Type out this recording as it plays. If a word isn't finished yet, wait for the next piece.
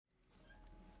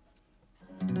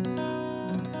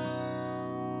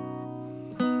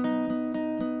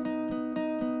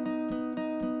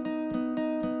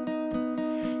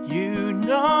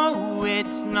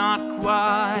it's not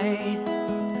quite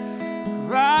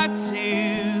right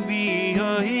to be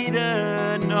a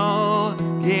heathen, no,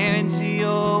 get into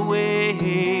your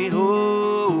way.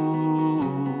 Oh,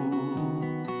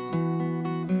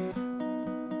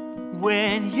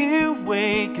 when you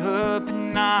wake up at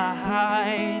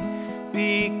night,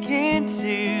 begin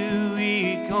to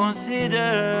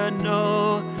reconsider,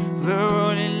 no, the role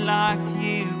in life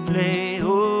you play.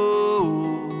 Oh,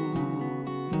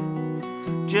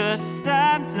 just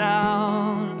stand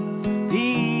down,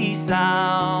 be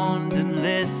sound and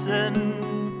listen.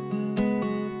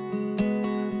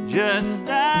 Just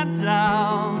stand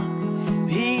down,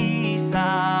 be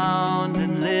sound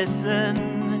and listen.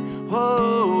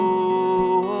 Oh,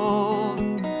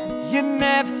 you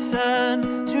never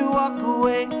turn to walk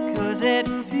away 'cause it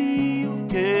feels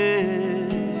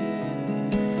good.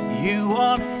 You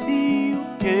wanna feel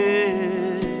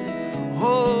good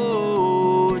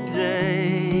all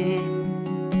day.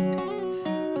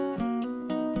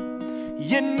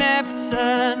 You never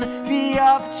turn the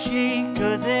other cheek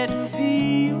 'cause it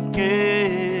feels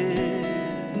good.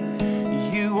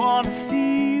 You wanna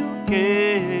feel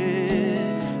good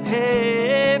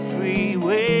every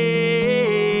way.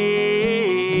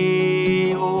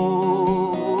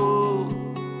 Oh,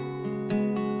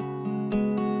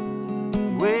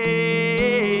 way.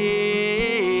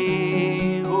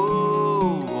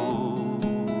 Oh,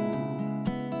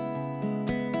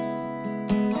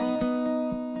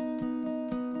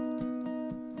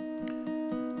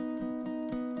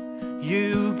 you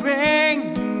bring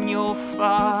your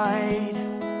fight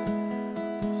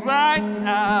right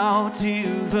now to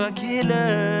the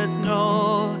killers,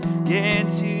 no, get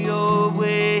into your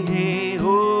way. Oh,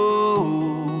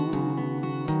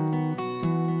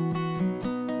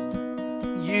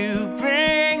 you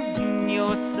bring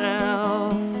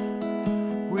yourself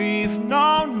with no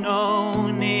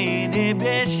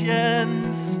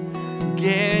inhibitions,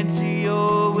 get into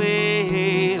your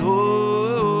way.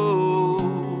 Oh,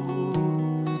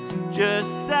 just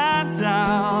stand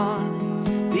down,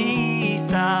 be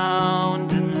sound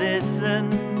and listen.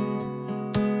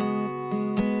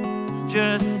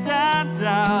 Just stand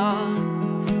down,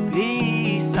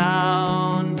 be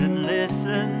sound and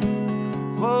listen.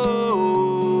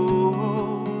 Oh,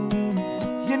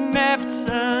 you never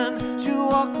turn to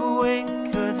walk away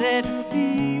 'cause it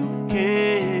feels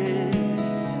good.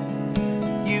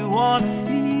 You wanna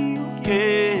feel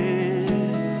good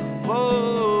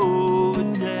all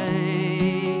day.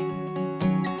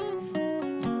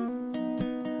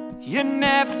 You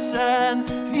never turn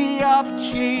the other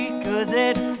cheek 'cause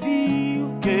it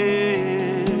feels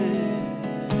good.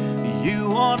 You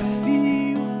wanna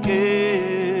feel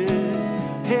good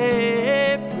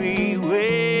every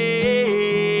way.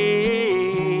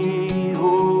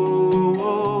 Oh,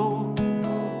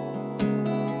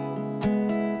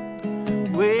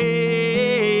 way.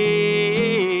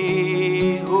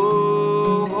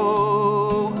 Oh,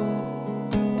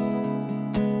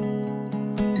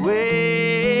 way.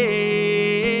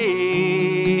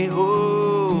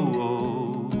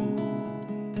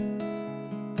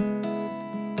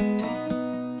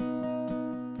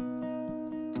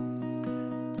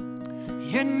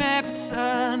 You never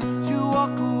turn to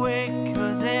walk away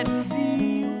 'cause it feels